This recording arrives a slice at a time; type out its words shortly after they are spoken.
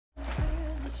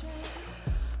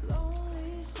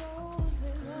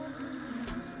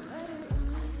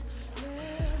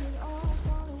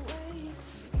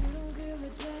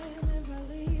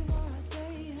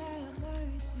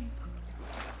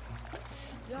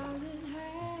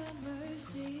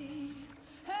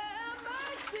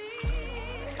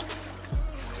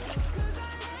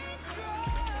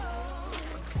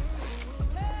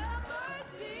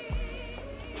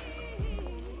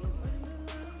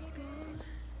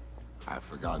I've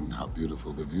forgotten how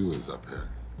beautiful the view is up here.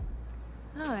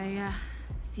 Oh, I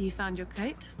see you found your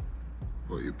coat.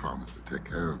 Well, you promised to take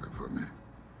care of it for me.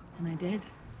 And I did.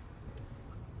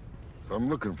 So I'm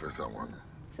looking for someone.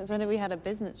 Since when have we had a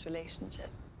business relationship?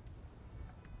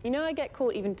 You know, I get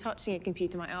caught even touching a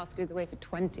computer, my ass goes away for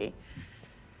 20.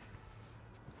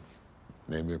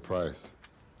 Name your price.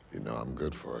 You know I'm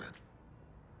good for it.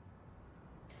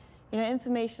 You know,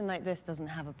 information like this doesn't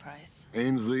have a price.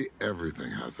 Ainsley, everything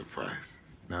has a price.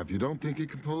 Now, if you don't think you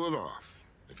can pull it off,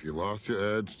 if you lost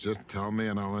your edge, just tell me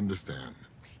and I'll understand.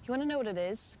 You want to know what it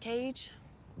is, Cage?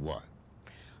 What?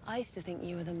 I used to think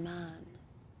you were the man.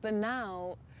 But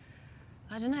now,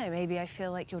 I don't know, maybe I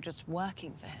feel like you're just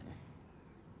working for him.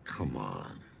 Come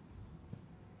on.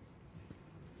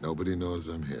 Nobody knows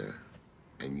I'm here.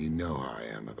 And you know how I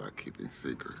am about keeping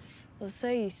secrets. Well, so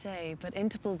you say, but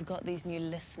Interpol's got these new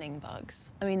listening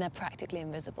bugs. I mean, they're practically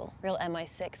invisible. Real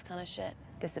MI6 kind of shit.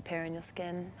 Disappear in your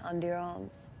skin, under your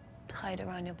arms, tied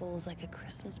around your balls like a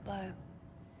Christmas bow.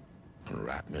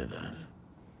 Unwrap me then.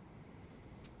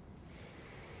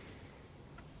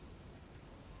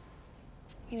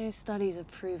 You know, studies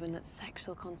have proven that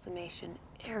sexual consummation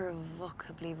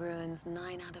irrevocably ruins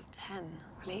 9 out of 10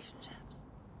 relationships.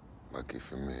 Lucky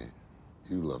for me,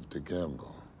 you love to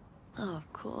gamble. Oh,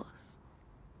 of course.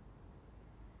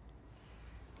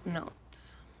 Not.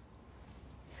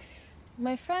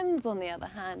 My friends, on the other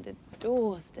hand,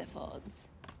 adore stiff odds.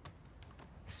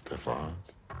 Stiff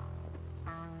odds?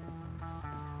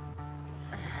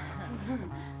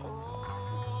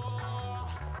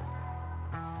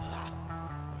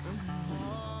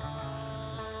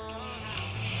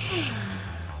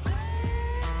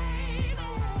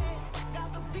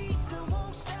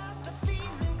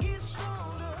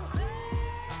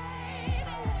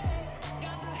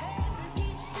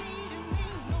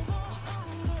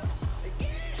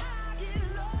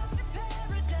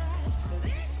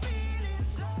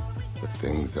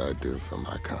 Things I do for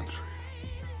my country.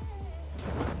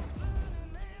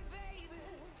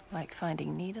 Like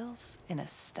finding needles in a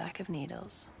stack of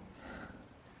needles.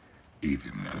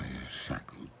 Even though you're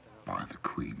shackled by the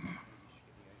Queen,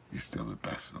 you're still the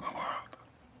best in the world.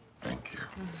 Thank you.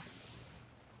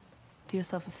 Do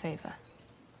yourself a favor.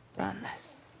 Burn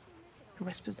this. The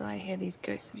whispers I hear, these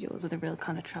ghosts of yours are the real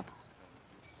kind of trouble.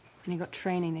 And they got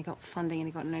training, they got funding, and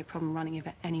they got no problem running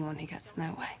over anyone who gets in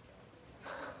their way.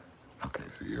 Okay,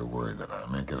 so you're worried that I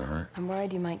may get hurt? I'm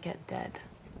worried you might get dead.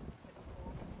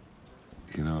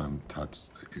 You know, I'm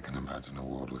touched that you can imagine a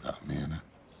world without me in it.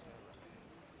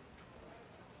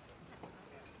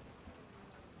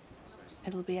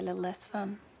 It'll be a little less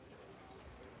fun.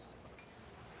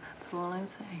 That's all I'm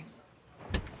saying.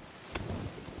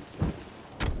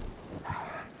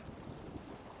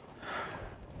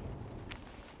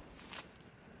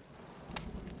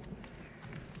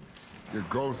 Your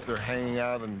ghosts are hanging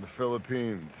out in the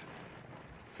Philippines.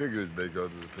 Figures they go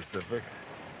to the Pacific.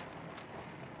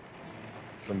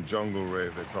 Some jungle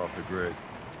rave that's off the grid.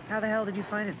 How the hell did you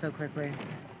find it so quickly?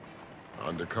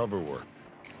 Undercover work.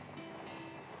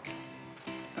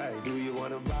 Hey, do you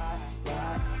wanna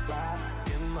ride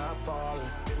in my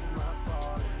falling?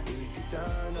 We can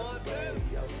turn up the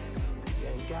radio. We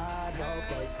ain't got no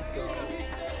place to go.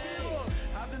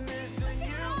 I've been missing you.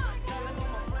 Telling all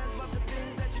my friends about the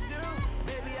things that you do.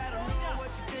 Baby, I don't know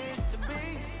what you did to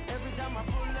me. Every time I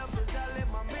pull up, it's all in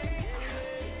my meat.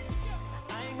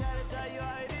 I ain't gotta tell you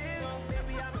how it is.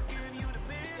 Baby, I'ma give you the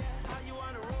biz. How you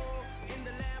wanna roll in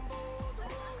the Lambo, the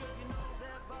road, 'cause you know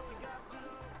that Bobby got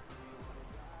flow.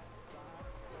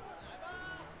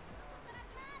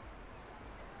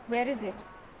 Where is it?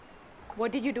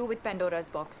 What did you do with Pandora's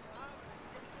box?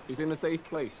 It's in a safe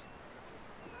place.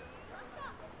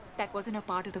 That wasn't a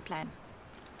part of the plan.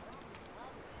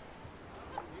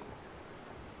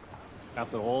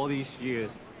 After all these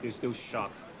years, you're still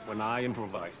shocked when I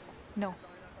improvise. No.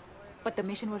 But the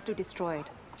mission was to destroy it.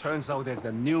 Turns out there's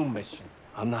a new mission.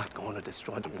 I'm not going to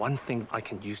destroy the one thing I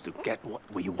can use to get what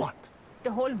we want.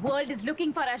 The whole world is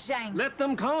looking for us, Zhang. Let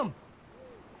them come!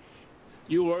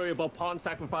 You worry about pawn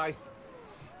sacrifice?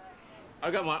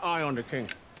 I got my eye on the king.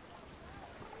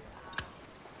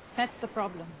 That's the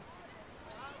problem.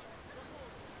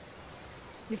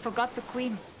 You forgot the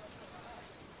queen.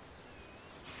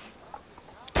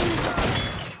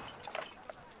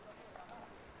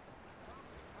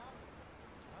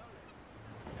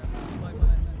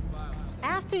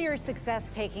 After your success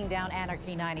taking down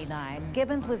Anarchy 99,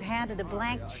 Gibbons was handed a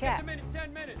blank check.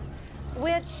 10 minutes.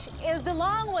 Which is the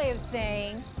long way of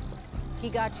saying he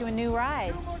got you a new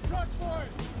ride. More trucks for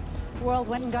it. The world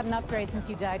went and got an upgrade since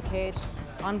you died, Cage.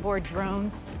 Onboard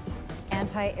drones,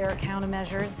 anti-air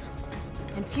countermeasures,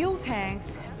 and fuel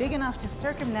tanks big enough to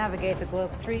circumnavigate the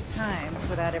globe 3 times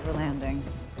without ever landing.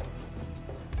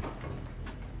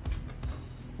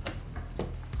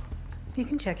 You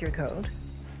can check your code.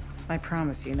 I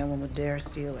promise you, no one would dare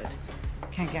steal it.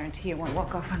 Can't guarantee it won't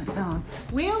walk off on its own.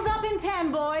 Wheels up in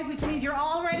 10, boys, which means you're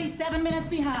already 7 minutes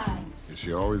behind. Is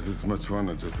she always this much fun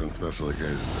or just on special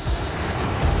occasions?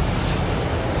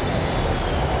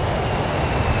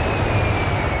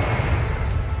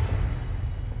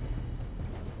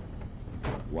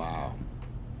 Wow.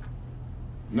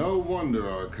 No wonder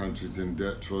our country's in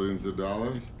debt trillions of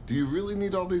dollars. Do you really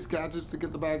need all these gadgets to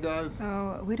get the bad guys?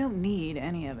 Oh, we don't need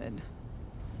any of it.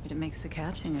 But it makes the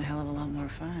catching a hell of a lot more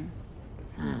fun.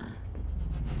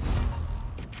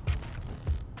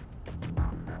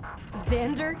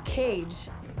 Xander Cage.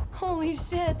 Holy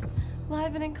shit.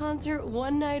 Live and in concert,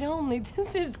 one night only.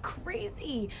 This is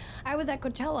crazy. I was at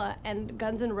Coachella and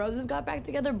Guns N' Roses got back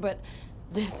together, but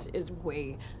this is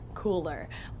way cooler.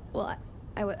 Well,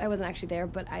 I wasn't actually there,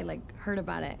 but I like heard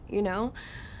about it, you know?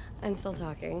 I'm still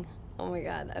talking. Oh my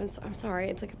God, I'm sorry.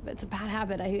 It's a bad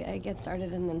habit. I get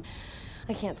started and then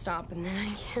I can't stop and then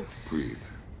I can't. Breathe.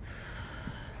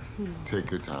 Take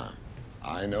your time.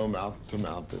 I know mouth to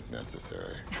mouth if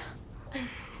necessary.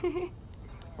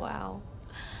 Wow.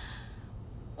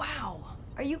 Wow.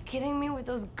 Are you kidding me with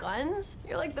those guns?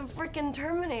 You're like the frickin'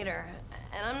 Terminator.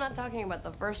 And I'm not talking about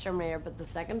the first Terminator, but the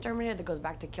second Terminator that goes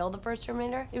back to kill the first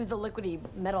Terminator. It was the liquidy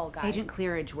metal guy. Agent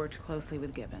Clearidge worked closely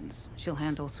with Gibbons. She'll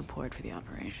handle support for the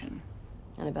operation.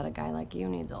 And I bet a guy like you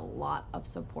needs a lot of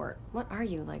support. What are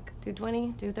you, like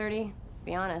 220, 230?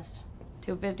 Be honest.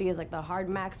 250 is like the hard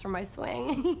max for my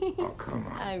swing. Oh, come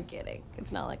on. I'm kidding.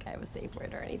 It's not like I have a safe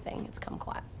word or anything. It's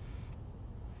kumquat.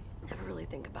 Never really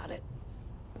think about it.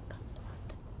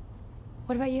 Kumquat.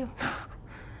 What about you?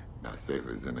 Not safe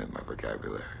isn't in my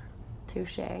vocabulary.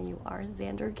 Touche, you are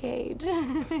Xander Cage.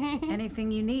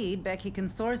 Anything you need, Becky can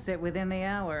source it within the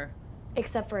hour.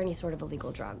 Except for any sort of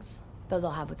illegal drugs. Those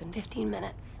I'll have within 15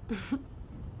 minutes.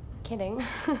 Kidding.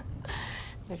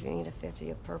 If you need a 50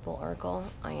 of purple Urkel,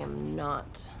 I am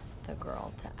not the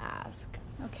girl to ask.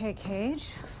 Okay, Cage,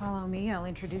 follow me. I'll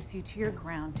introduce you to your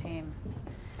ground team.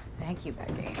 Thank you,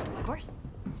 Becky. Of course.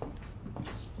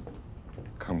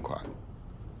 Kumquat.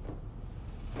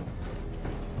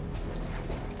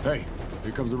 Hey,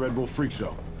 here comes the Red Bull Freak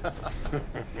Show.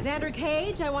 Xander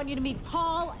Cage, I want you to meet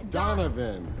Paul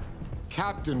Donovan.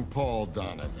 Captain Paul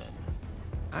Donovan.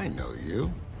 I know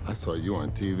you. I saw you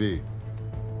on TV.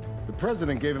 The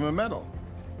president gave him a medal.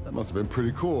 That must have been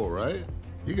pretty cool, right?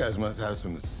 You guys must have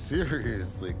some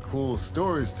seriously cool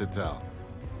stories to tell.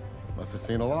 Must have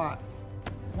seen a lot.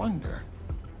 Wonder,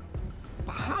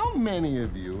 how many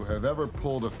of you have ever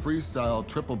pulled a freestyle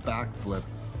triple backflip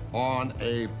on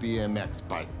a BMX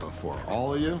bike before?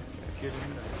 All of you?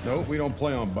 No, we don't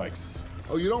play on bikes.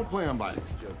 Oh, you don't play on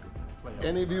bikes?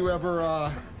 Any of you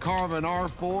ever carve an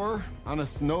R4 on a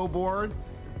snowboard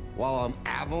while an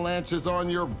avalanche is on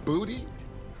your booty?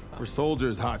 We're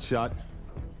soldiers, hotshot.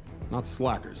 Not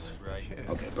slackers.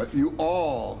 Okay, but you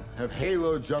all have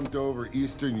halo jumped over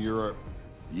Eastern Europe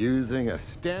using a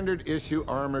standard issue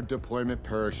armored deployment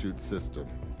parachute system.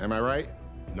 Am I right?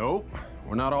 Nope.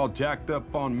 We're not all jacked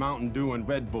up on Mountain Dew and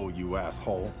Red Bull, you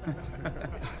asshole.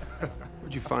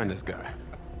 Where'd you find this guy?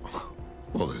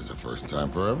 Well, there's a first time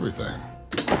for everything.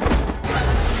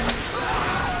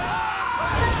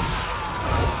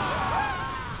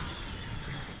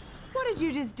 What did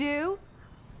you just do?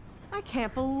 I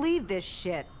can't believe this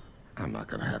shit. I'm not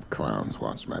gonna have clowns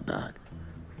watch my back.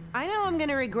 I know I'm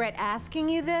gonna regret asking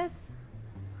you this,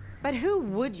 but who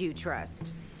would you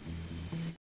trust?